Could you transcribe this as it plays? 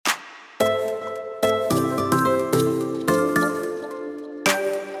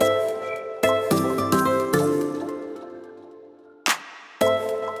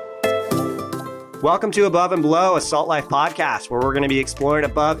Welcome to Above and Below, a Salt Life podcast, where we're going to be exploring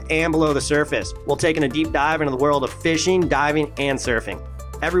above and below the surface. We'll take in a deep dive into the world of fishing, diving, and surfing.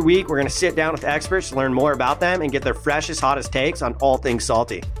 Every week, we're going to sit down with experts to learn more about them and get their freshest, hottest takes on all things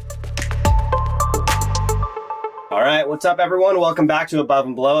salty. All right, what's up, everyone? Welcome back to Above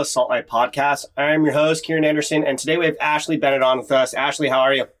and Below, a Salt Life podcast. I'm your host, Kieran Anderson, and today we have Ashleigh Bennett on with us. Ashleigh, how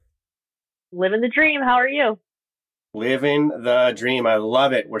are you? Living the dream. How are you? Living the dream. I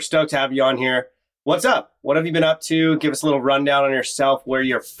love it. We're stoked to have you on here. What's up? What have you been up to? Give us a little rundown on yourself, where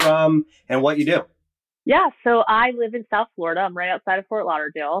you're from, and what you do. Yeah, so I live in South Florida. I'm right outside of Fort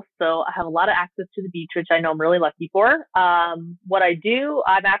Lauderdale, so I have a lot of access to the beach, which I know I'm really lucky for. What I do,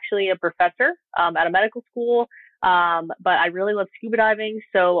 I'm actually a professor at a medical school, but I really love scuba diving,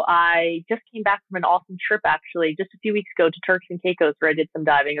 so I just came back from an awesome trip, actually, just a few weeks ago to Turks and Caicos, where I did some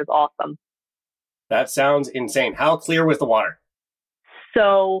diving. It was awesome. That sounds insane. How clear was the water?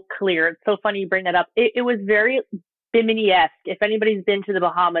 So clear. It's so funny you bring that up. It was very Bimini-esque. If anybody's been to the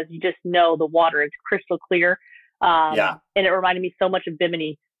Bahamas, you just know the water is crystal clear. And it reminded me so much of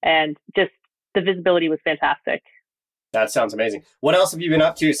Bimini, and just the visibility was fantastic. That sounds amazing. What else have you been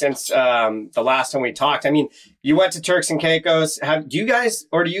up to since the last time we talked? I mean, you went to Turks and Caicos. Do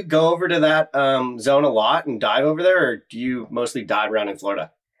you go over to that zone a lot and dive over there, or do you mostly dive around in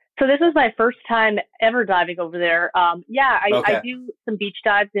Florida? So this is my first time ever diving over there. I do some beach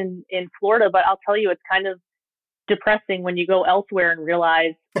dives in Florida, but I'll tell you, it's kind of depressing when you go elsewhere and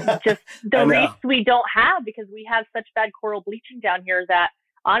realize just the reefs we don't have, because we have such bad coral bleaching down here that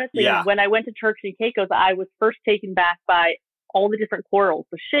honestly, when I went to Turks and Caicos, I was first taken back by all the different corals,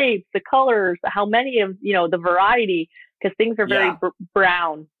 the shapes, the colors, how many of, the variety, because things are very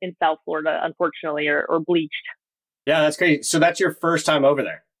brown in South Florida, unfortunately, or bleached. Yeah, that's crazy. So that's your first time over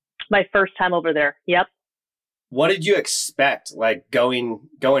there? My first time over there. Yep. What did you expect, like going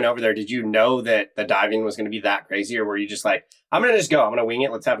over there? Did you know that the diving was going to be that crazy, or were you just like, I'm going to just go, I'm going to wing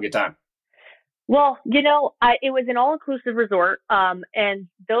it, let's have a good time? Well, it was an all-inclusive resort, and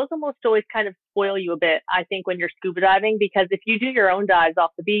those almost always kind of spoil you a bit, I think, when you're scuba diving, because if you do your own dives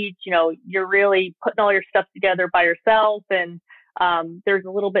off the beach, you're really putting all your stuff together by yourself, and there's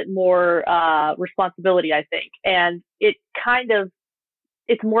a little bit more responsibility, I think. And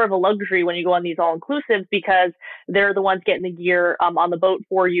it's more of a luxury when you go on these all-inclusives, because they're the ones getting the gear on the boat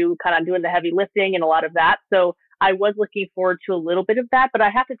for you, kind of doing the heavy lifting and a lot of that. So I was looking forward to a little bit of that, but I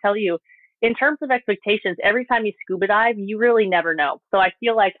have to tell you, in terms of expectations, every time you scuba dive, you really never know. So I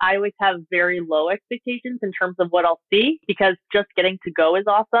feel like I always have very low expectations in terms of what I'll see, because just getting to go is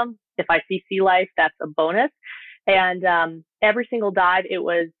awesome. If I see sea life, that's a bonus. And every single dive, it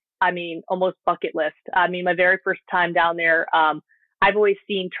was, almost bucket list. My very first time down there, I've always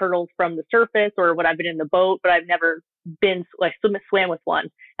seen turtles from the surface or when I've been in the boat, but I've never been swam with one.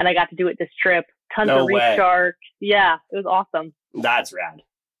 And I got to do it this trip. Tons of reef sharks. Yeah, it was awesome. That's rad.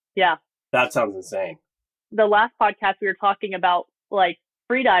 Yeah. That sounds insane. The last podcast we were talking about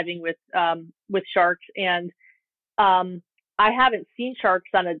free diving with sharks, and I haven't seen sharks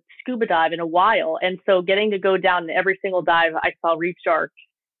on a scuba dive in a while. And so getting to go down in every single dive, I saw reef sharks.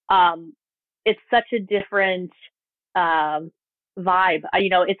 It's such a different vibe.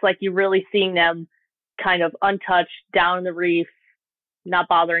 It's like you're really seeing them kind of untouched down in the reef, not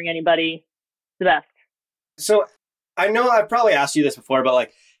bothering anybody. The best. So I know I've probably asked you this before,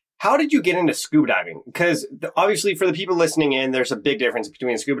 but how did you get into scuba diving? Because obviously for the people listening in, there's a big difference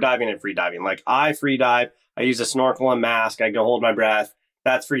between scuba diving and free diving. I free dive, I use a snorkel and mask, I go hold my breath.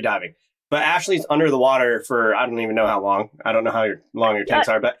 That's free diving. But Ashleigh's under the water for, I don't even know how long. I don't know how long your tanks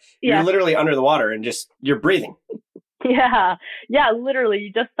are, but you're literally under the water and you're breathing. Yeah, literally.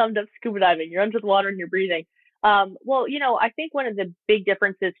 You just summed up scuba diving. You're under the water and you're breathing. I think one of the big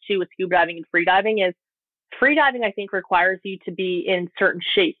differences too with scuba diving and free diving is free diving, I think, requires you to be in certain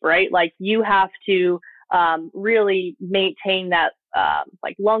shape, right? Like you have to really maintain that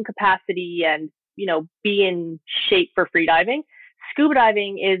lung capacity and, be in shape for free diving. Scuba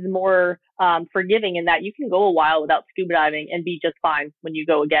diving is more forgiving in that you can go a while without scuba diving and be just fine when you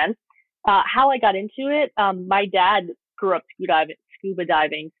go again. How I got into it, my dad grew up scuba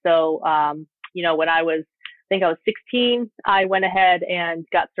diving. So, when I was 16, I went ahead and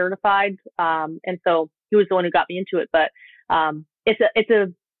got certified. And so he was the one who got me into it. But it's a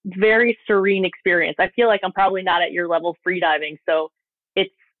very serene experience. I feel like I'm probably not at your level of free diving. So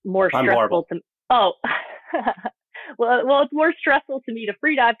it's more stressful to me. Oh, well, it's more stressful to me to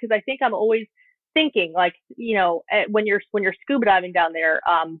free dive, because I think I'm always thinking when you're scuba diving down there,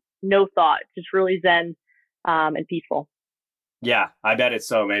 no thought, just really zen and peaceful. Yeah, I bet it's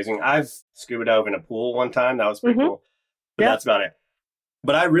so amazing. I've scuba dove in a pool one time. That was pretty cool. But that's about it.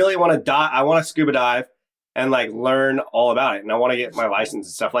 But I really want to dive. I want to scuba dive and like learn all about it. And I want to get my license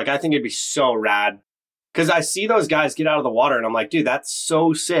and stuff. Like, I think it'd be so rad because I see those guys get out of the water and I'm like, dude, that's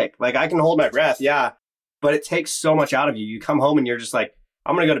so sick. Like, I can hold my breath. Yeah. But it takes so much out of you. You come home and you're just like,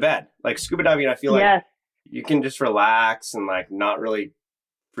 I'm going to go to bed. Like, scuba diving, I feel like you can just relax and like not really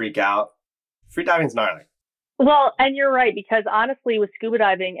freak out. Free diving's gnarly. Well, and you're right, because honestly, with scuba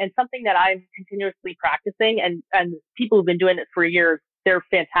diving and something that I'm continuously practicing, and people who've been doing it for years, they're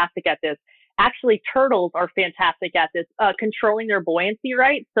fantastic at this. Actually, turtles are fantastic at this, controlling their buoyancy,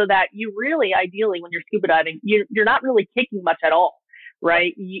 right? So that you really, ideally, when you're scuba diving, you're not really kicking much at all,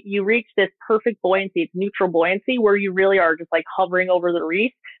 right? You reach this perfect buoyancy, it's neutral buoyancy, where you really are just like hovering over the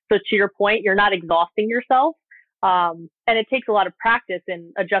reef. So to your point, you're not exhausting yourself. And it takes a lot of practice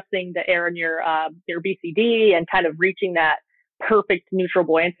in adjusting the air in your BCD and kind of reaching that perfect neutral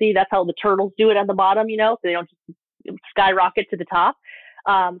buoyancy. That's how the turtles do it at the bottom, so they don't just skyrocket to the top.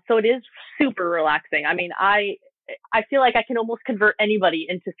 So it is super relaxing. I mean, I feel like I can almost convert anybody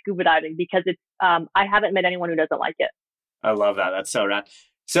into scuba diving because it's, I haven't met anyone who doesn't like it. I love that. That's so rad.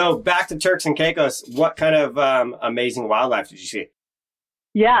 So back to Turks and Caicos, what kind of amazing wildlife did you see?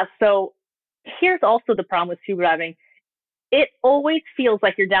 Yeah. So here's also the problem with scuba diving. It always feels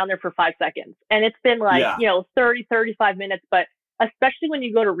like you're down there for 5 seconds. And it's been like, 30, 35 minutes. But especially when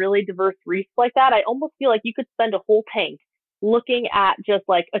you go to really diverse reefs like that, I almost feel like you could spend a whole tank looking at just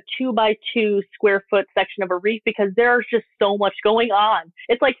like a 2x2 square foot section of a reef because there's just so much going on.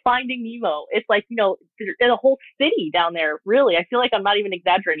 It's like Finding Nemo. It's like, in a whole city down there. Really, I feel like I'm not even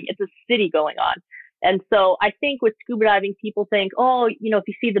exaggerating. It's a city going on. And so I think with scuba diving, people think, oh, if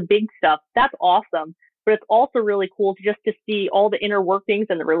you see the big stuff, that's awesome. But it's also really cool to see all the inner workings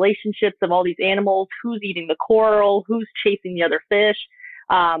and the relationships of all these animals, who's eating the coral, who's chasing the other fish.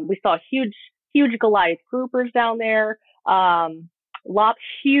 We saw huge Goliath groupers down there.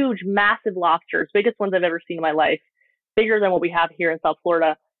 Huge, massive lobsters, biggest ones I've ever seen in my life, bigger than what we have here in South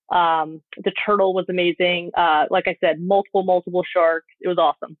Florida. The turtle was amazing. Like I said, multiple sharks. It was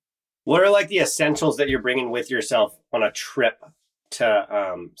awesome. What are like the essentials that you're bringing with yourself on a trip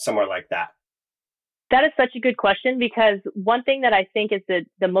to somewhere like that? That is such a good question because one thing that I think is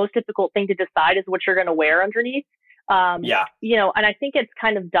the most difficult thing to decide is what you're going to wear underneath. And I think it's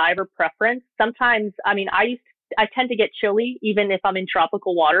kind of diver preference. Sometimes, I mean, I tend to get chilly even if I'm in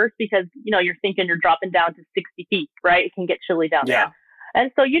tropical waters because, you're thinking you're dropping down to 60 feet, right? It can get chilly down there.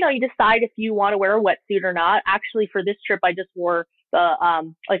 And so, you decide if you want to wear a wetsuit or not. Actually, for this trip, I just wore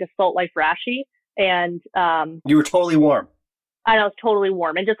like a Salt Life rashie and you were totally warm. I was totally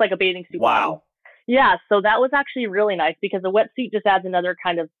warm and just like a bathing suit. Wow. Yeah, so that was actually really nice because a wetsuit just adds another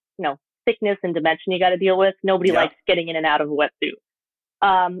kind of, thickness and dimension you got to deal with. Nobody likes getting in and out of a wetsuit.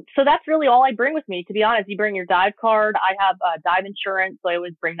 So that's really all I bring with me. To be honest, you bring your dive card. I have dive insurance, so I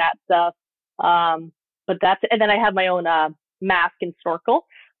always bring that stuff. But and then I have my own mask and snorkel.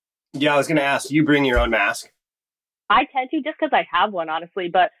 Yeah, I was going to ask, you bring your own mask? I tend to just because I have one, honestly,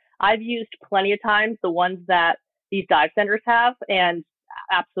 but I've used plenty of times the ones that these dive centers have and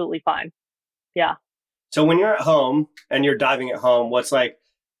absolutely fine. Yeah. So when you're at home and you're diving at home, what's like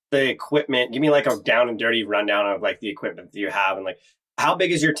the equipment? Give me like a down and dirty rundown of like the equipment that you have and like how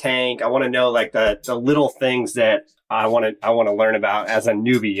big is your tank? I want to know like the little things that I want to learn about as a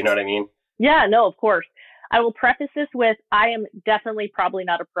newbie. You know what I mean? Yeah, no, of course. I will preface this with I am definitely probably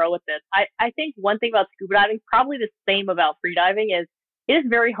not a pro at this. I think one thing about scuba diving, probably the same about free diving, is it is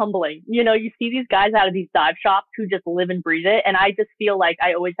very humbling. You see these guys out of these dive shops who just live and breathe it. And I just feel like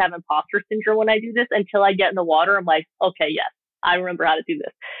I always have imposter syndrome when I do this until I get in the water. I'm like, okay, yes, I remember how to do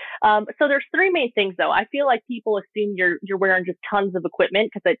this. So there's three main things though. I feel like people assume you're wearing just tons of equipment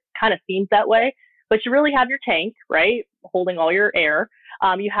because it kind of seems that way, but you really have your tank, right? Holding all your air.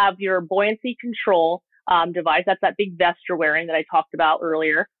 You have your buoyancy control device. That's that big vest you're wearing that I talked about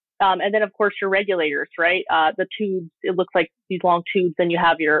earlier. And then, of course, your regulators, right? The tubes, it looks like these long tubes. Then you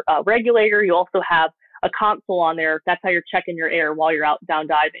have your regulator. You also have a console on there. That's how you're checking your air while you're out down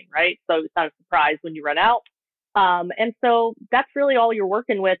diving, right? So it's not a surprise when you run out. And so that's really all you're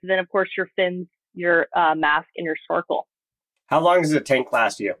working with. And then, of course, your fins, your mask, and your snorkel. How long does a tank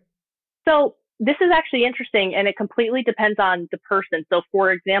last you? So this is actually interesting, and it completely depends on the person. So,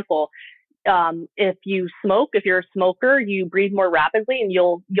 for example, if you're a smoker, you breathe more rapidly and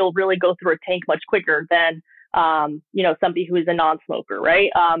you'll really go through a tank much quicker than, somebody who is a non-smoker, right?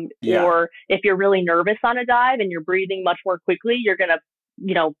 Or if you're really nervous on a dive and you're breathing much more quickly, you're going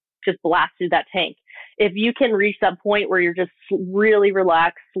to, just blast through that tank. If you can reach that point where you're just really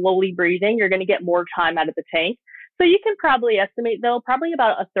relaxed, slowly breathing, you're going to get more time out of the tank. So you can probably estimate though, probably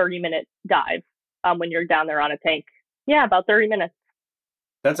about a 30-minute dive, when you're down there on a tank. Yeah, about 30 minutes.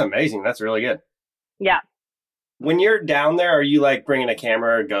 That's amazing. That's really good. Yeah, When you're down there, are you like bringing a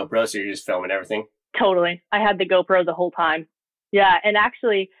camera or GoPro, so you're just filming everything? totally. I had the GoPro the whole time. Yeah, and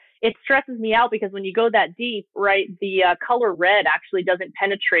actually, it stresses me out because when you go that deep, right, the color red actually doesn't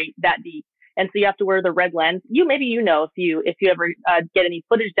penetrate that deep, and so you have to wear the red lens. Maybe if you ever get any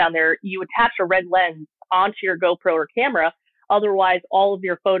footage down there, you attach a red lens onto your GoPro or camera. Otherwise, all of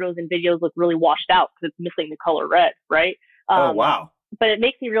your photos and videos look really washed out because it's missing the color red, right? Oh, Um, wow. but it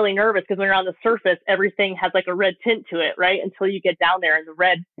makes me really nervous because when you're on the surface, everything has like a red tint to it, right? Until you get down there and the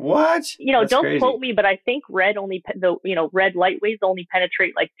red, What? That's don't quote crazy. me, but I think red only, red light waves only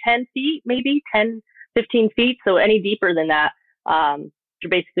penetrate like 10 feet, maybe 10, 15 feet. So any deeper than that, you're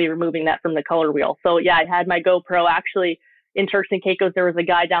basically removing that from the color wheel. So yeah, I had my GoPro actually in Turks and Caicos. There was a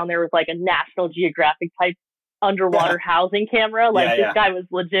guy down there with like a National Geographic type underwater housing camera. Like Yeah, this yeah. guy was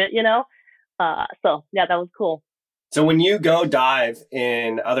legit. So yeah, that was cool. So when you go dive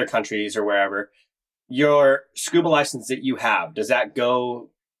in other countries or wherever, your scuba license that you have, does that go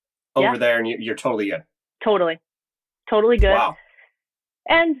Yeah, over there and you're totally good? totally. Totally good. Wow.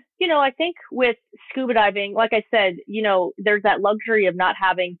 And, I think with scuba diving, like I said, there's that luxury of not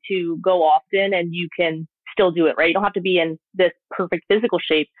having to go often and you can still do it, right? You don't have to be in this perfect physical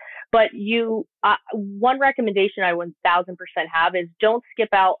shape. But one recommendation I 1000% have is don't skip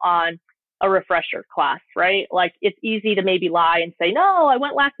out on a refresher class, right? Like it's easy to maybe lie and say, no, I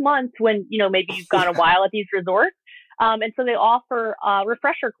went last month when, maybe you've gone a Yeah. while at these resorts. And so they offer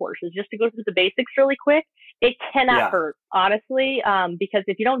refresher courses just to go through the basics really quick. It cannot Yeah. hurt, honestly, because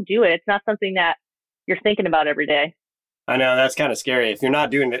if you don't do it, it's not something that you're thinking about every day. I know that's kind of scary. If you're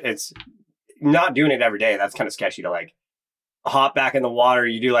not doing it, it's not doing it every day. That's kind of sketchy to like hop back in the water.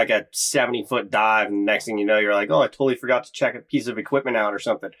 You do like a 70-foot dive, and the next thing you know, you're like, oh, I totally forgot to check a piece of equipment out or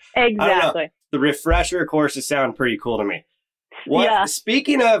something. I don't know. Exactly. The refresher courses sound pretty cool to me. Yeah.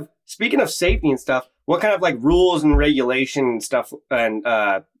 Speaking of safety and stuff, what kind of like rules and regulation and stuff and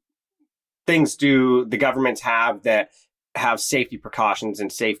things do the governments have that have safety precautions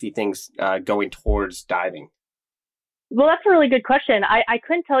and safety things going towards diving? Well, that's a really good question. I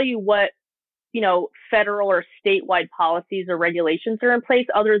couldn't tell you what, federal or statewide policies or regulations are in place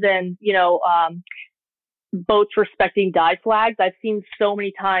other than, boats respecting dive flags. I've seen so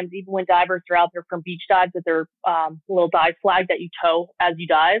many times, even when divers are out there from beach dives, that their little dive flag that you tow as you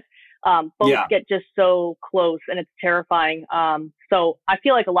dive. Boats Yeah. get just so close and it's terrifying. So I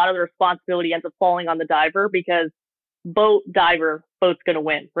feel like a lot of the responsibility ends up falling on the diver because boat's going to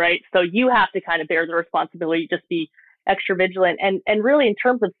win, right? So you have to kind of bear the responsibility, just be extra vigilant. And really in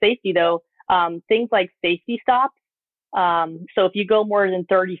terms of safety though, things like safety stops. So if you go more than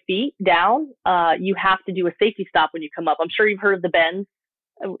 30 feet down, you have to do a safety stop when you come up. I'm sure you've heard of the bends.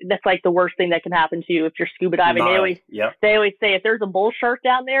 That's like the worst thing that can happen to you if you're scuba diving. Gnarly. Yep. They always say if there's a bull shark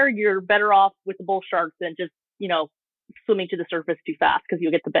down there, you're better off with the bull sharks than just, swimming to the surface too fast because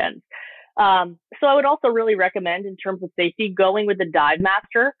you'll get the bends. So I would also really recommend in terms of safety going with the dive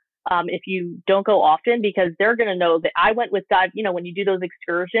master. If you don't go often, because they're going to know that I went with dive, when you do those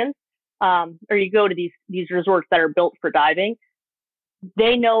excursions, or you go to these resorts that are built for diving,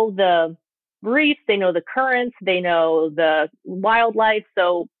 they know the reefs, they know the currents, they know the wildlife.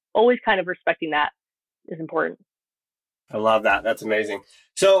 So always kind of respecting that is important. I love that. That's amazing.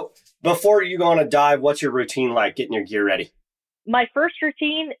 So before you go on a dive, what's your routine like getting your gear ready? My first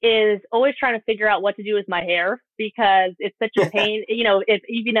routine is always trying to figure out what to do with my hair because it's such a pain. If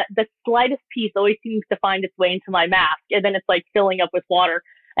even the slightest piece always seems to find its way into my mask, and then it's like filling up with water.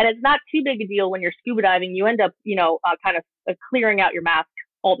 And it's not too big a deal when you're scuba diving. You end up, kind of clearing out your mask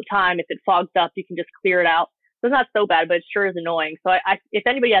all the time. If it fogs up, you can just clear it out. So it's not so bad, but it sure is annoying. So if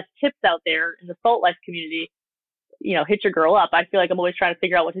anybody has tips out there in the salt life community, hit your girl up. I feel like I'm always trying to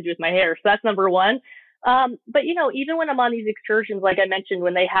figure out what to do with my hair. So that's number one. But even when I'm on these excursions, like I mentioned,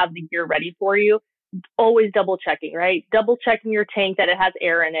 when they have the gear ready for you, always double checking, right? Double checking your tank that it has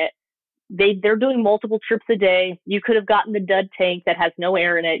air in it. They're doing multiple trips a day. You could have gotten the dud tank that has no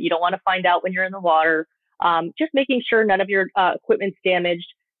air in it. You don't want to find out when you're in the water. Just making sure none of your equipment's damaged.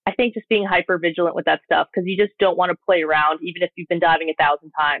 I think just being hyper vigilant with that stuff because you just don't want to play around, even if you've been diving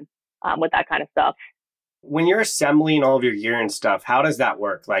 1,000 times with that kind of stuff. When you're assembling all of your gear and stuff, how does that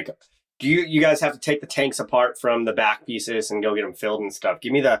work? Like, do you guys have to take the tanks apart from the back pieces and go get them filled and stuff?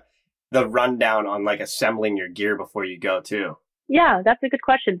 Give me the rundown on like assembling your gear before you go too. Yeah, that's a good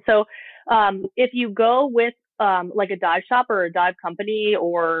question. So if you go with like a dive shop or a dive company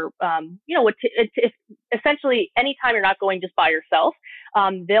or, it's essentially anytime you're not going just by yourself,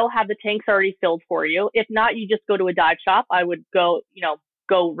 they'll have the tanks already filled for you. If not, you just go to a dive shop. I would go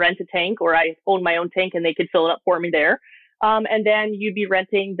rent a tank or I own my own tank and they could fill it up for me there. And then you'd be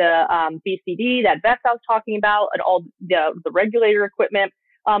renting the BCD, that vest I was talking about, and all the regulator equipment.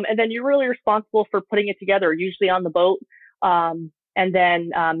 And then you're really responsible for putting it together, usually on the boat. And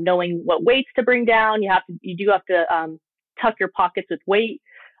then knowing what weights to bring down. You do have to tuck your pockets with weight.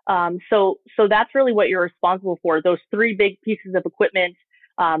 So that's really what you're responsible for. Those three big pieces of equipment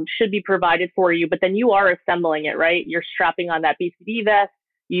should be provided for you, but then you are assembling it, right? You're strapping on that BCD vest.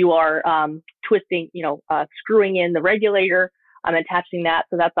 You are twisting, screwing in the regulator, attaching that.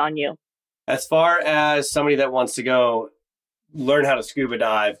 So that's on you. As far as somebody that wants to go learn how to scuba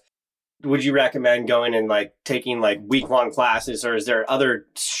dive, would you recommend going and like taking like week-long classes, or is there other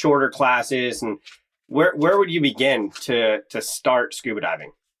shorter classes? And where would you begin to start scuba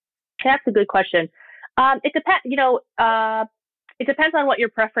diving? That's a good question. It depends. It depends on what your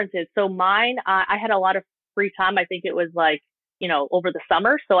preference is. So mine, I had a lot of free time. I think it was like, over the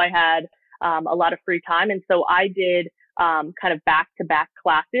summer. So I had a lot of free time. And so I did kind of back-to-back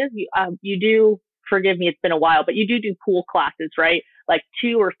classes. You do, forgive me, it's been a while, but you do pool classes, right? Like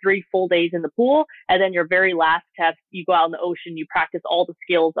 2 or 3 full days in the pool. And then your very last test, you go out in the ocean, you practice all the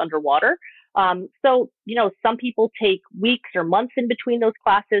skills underwater. So, some people take weeks or months in between those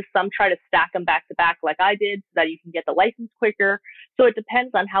classes. Some try to stack them back to back like I did so that you can get the license quicker. So it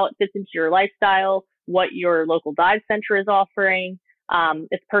depends on how it fits into your lifestyle, what your local dive center is offering.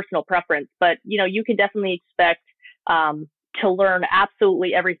 It's personal preference, but you can definitely expect to learn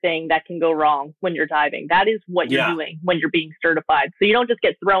absolutely everything that can go wrong when you're diving. That is what you're doing when you're being certified. So you don't just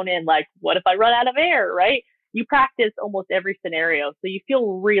get thrown in like, what if I run out of air, right? You practice almost every scenario. So you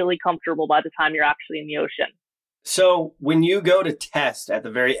feel really comfortable by the time you're actually in the ocean. So when you go to test at the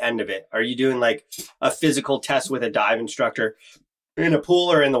very end of it, are you doing like a physical test with a dive instructor in a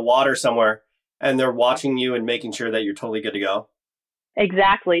pool or in the water somewhere, and they're watching you and making sure that you're totally good to go?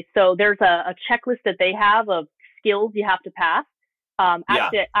 Exactly. So there's a checklist that they have of skills you have to pass.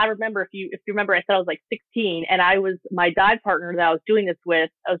 Actually, I remember if you remember, I said I was like 16, and my dive partner that I was doing this with,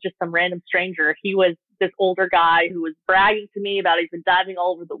 I was just some random stranger. He was this older guy who was bragging to me about he's been diving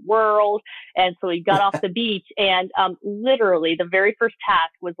all over the world. And so he got off the beach, and literally the very first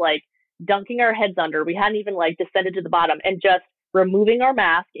task was like dunking our heads under. We hadn't even like descended to the bottom, and just removing our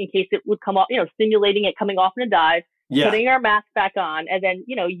mask in case it would come off, simulating it coming off in a dive. Putting our mask back on, and then,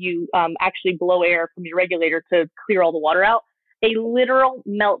 you actually blow air from your regulator to clear all the water out. A literal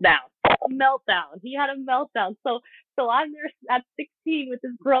meltdown. He had a meltdown. So I'm there at 16 with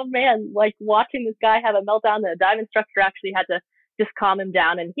this grown man, like watching this guy have a meltdown. The dive instructor actually had to just calm him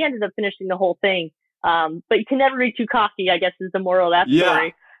down, and he ended up finishing the whole thing. But you can never be too cocky, I guess, is the moral of that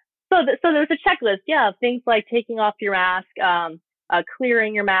story. So there's a checklist, things like taking off your mask,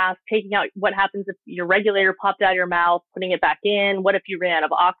 clearing your mask, taking out, what happens if your regulator popped out of your mouth, putting it back in, what if you ran out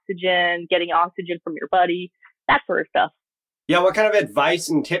of oxygen, getting oxygen from your buddy, that sort of stuff. Yeah, what kind of advice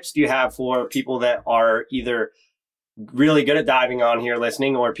and tips do you have for people that are either really good at diving on here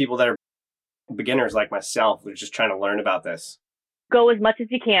listening, or people that are beginners like myself who're just trying to learn about this? Go as much as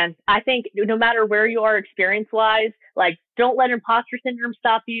you can. I think no matter where you are experience-wise, like don't let imposter syndrome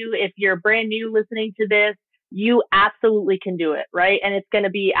stop you. If you're brand new listening to this, you absolutely can do it, right? And it's going to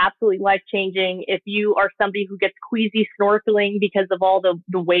be absolutely life-changing. If you are somebody who gets queasy snorkeling because of all the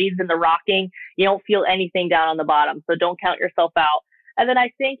waves and the rocking, you don't feel anything down on the bottom. So don't count yourself out. And then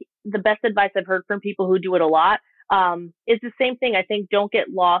I think the best advice I've heard from people who do it a lot is the same thing. I think don't get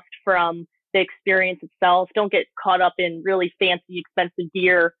lost from the experience itself. Don't get caught up in really fancy, expensive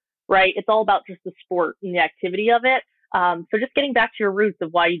gear, right? It's all about just the sport and the activity of it. So just getting back to your roots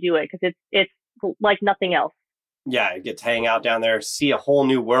of why you do it, because it's like nothing else. Yeah, you get to hang out down there, see a whole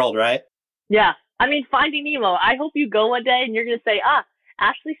new world, right? Yeah. I mean, Finding Nemo. I hope you go one day and you're going to say,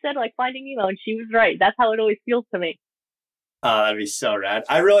 Ashleigh said like Finding Nemo, and she was right. That's how it always feels to me. That'd be so rad.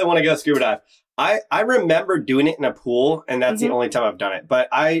 I really want to go scuba dive. I remember doing it in a pool, and that's the only time I've done it. But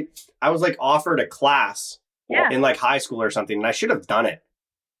I was like offered a class in like high school or something, and I should have done it.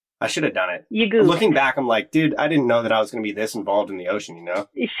 Looking back, I'm like, dude, I didn't know that I was going to be this involved in the ocean,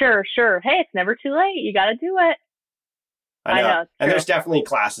 Sure. Hey, it's never too late. You got to do it. I know. And there's definitely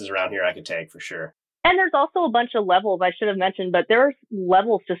classes around here I could take for sure. And there's also a bunch of levels I should have mentioned, but there's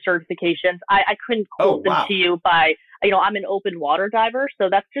levels to certifications. I couldn't quote them to you by, I'm an open water diver. So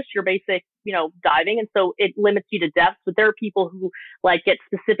that's just your basic, diving. And so it limits you to depth, but there are people who like get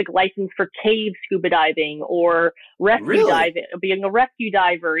specific license for cave scuba diving or rescue diving, being a rescue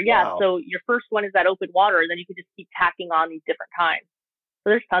diver. Yeah. Wow. So your first one is that open water, and then you can just keep tacking on these different kinds.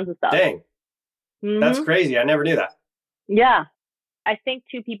 So there's tons of stuff. Dang. That's crazy. I never knew that. Yeah. I think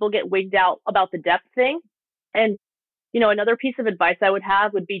too, people get wigged out about the depth thing. And, another piece of advice I would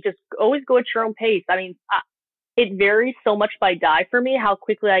have would be just always go at your own pace. I mean, it varies so much by dive for me, how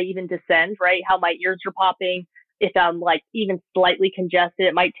quickly I even descend, right? How my ears are popping. If I'm like even slightly congested,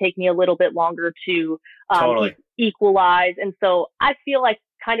 it might take me a little bit longer to Totally. equalize. And so I feel like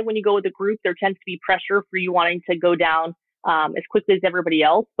kind of when you go with a group, there tends to be pressure for you wanting to go down as quickly as everybody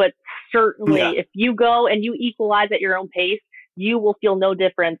else. But certainly if you go and you equalize at your own pace, you will feel no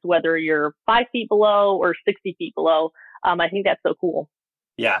difference whether you're 5 feet below or 60 feet below. I think that's so cool.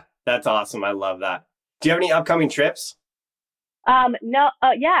 Yeah, that's awesome. I love that. Do you have any upcoming trips? No,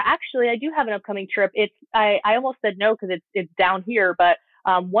 yeah, actually, I do have an upcoming trip. I almost said no because it's down here, but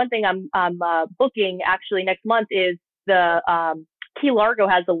one thing I'm booking actually next month is the Key Largo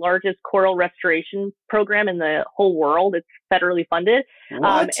has the largest coral restoration program in the whole world. It's federally funded.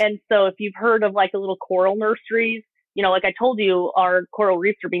 And so if you've heard of like the little coral nurseries, you know, like I told you, our coral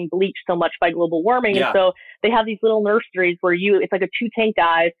reefs are being bleached so much by global warming. And so they have these little nurseries where it's like a 2-tank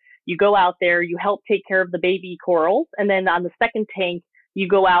dive. You go out there, you help take care of the baby corals. And then on the second tank, you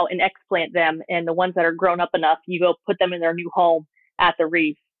go out and explant them. And the ones that are grown up enough, you go put them in their new home at the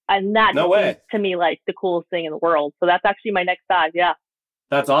reef. And that seems to me like the coolest thing in the world. So that's actually my next dive. Yeah.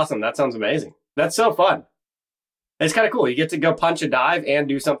 That's awesome. That sounds amazing. That's so fun. It's kind of cool. You get to go punch a dive and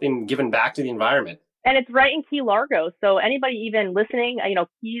do something giving back to the environment. And it's right in Key Largo. So anybody even listening, you know,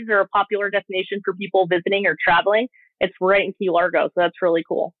 Keys are a popular destination for people visiting or traveling. It's right in Key Largo. So that's really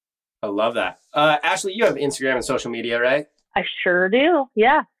cool. I love that. Ashleigh, you have Instagram and social media, right? I sure do.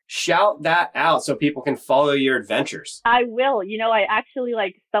 Yeah. Shout that out so people can follow your adventures. I will. You know, I actually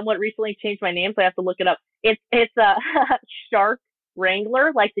like somewhat recently changed my name, so I have to look it up. It's a Shark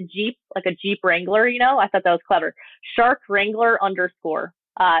Wrangler, like the Jeep, like a Jeep Wrangler, you know? I thought that was clever. Shark Wrangler _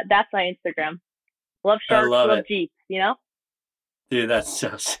 that's my Instagram. Love sharks, love Jeeps, you know? Dude, that's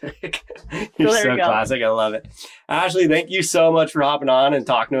so sick. You're so classic. I love it. Ashleigh, thank you so much for hopping on and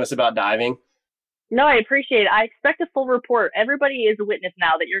talking to us about diving. No, I appreciate it. I expect a full report. Everybody is a witness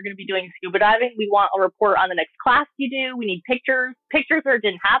now that you're going to be doing scuba diving. We want a report on the next class you do. We need pictures where it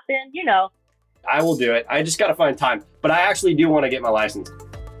didn't happen, you know. I will do it. I just got to find time. But I actually do want to get my license.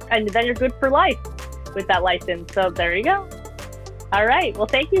 And then you're good for life with that license. So there you go. All right. Well,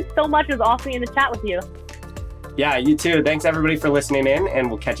 thank you so much. It was awesome in the chat with you. Yeah, you too. Thanks everybody for listening in, and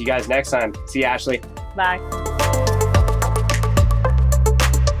we'll catch you guys next time. See you, Ashleigh. Bye.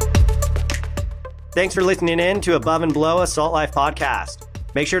 Thanks for listening in to Above and Below, a Salt Life podcast.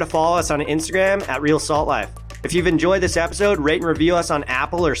 Make sure to follow us on Instagram at Real Salt Life. If you've enjoyed this episode, rate and review us on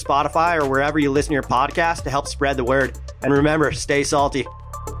Apple or Spotify or wherever you listen to your podcast to help spread the word. And remember, stay salty.